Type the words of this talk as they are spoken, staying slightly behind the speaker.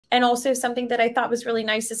And also something that I thought was really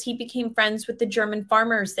nice is he became friends with the German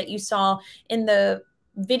farmers that you saw in the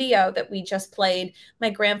video that we just played. My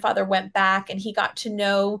grandfather went back and he got to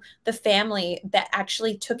know the family that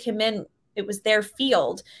actually took him in. It was their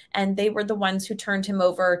field, and they were the ones who turned him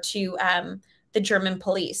over to the German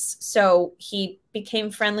police. So he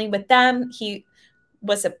became friendly with them. He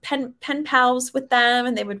was a pen pals with them,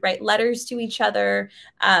 and they would write letters to each other.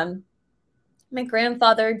 My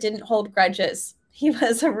grandfather didn't hold grudges. He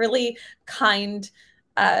was a really kind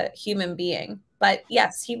human being. But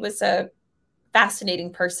yes, he was a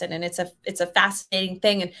fascinating person, and it's a fascinating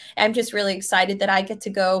thing. And I'm just really excited that I get to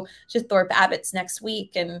go to Thorpe Abbott's next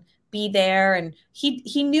week and be there. And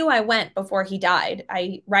he knew I went before he died.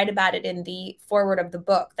 I write about it in the foreword of the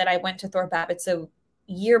book that I went to Thorpe Abbott's a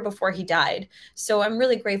year before he died. So I'm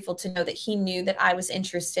really grateful to know that he knew that I was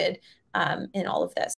interested in all of this.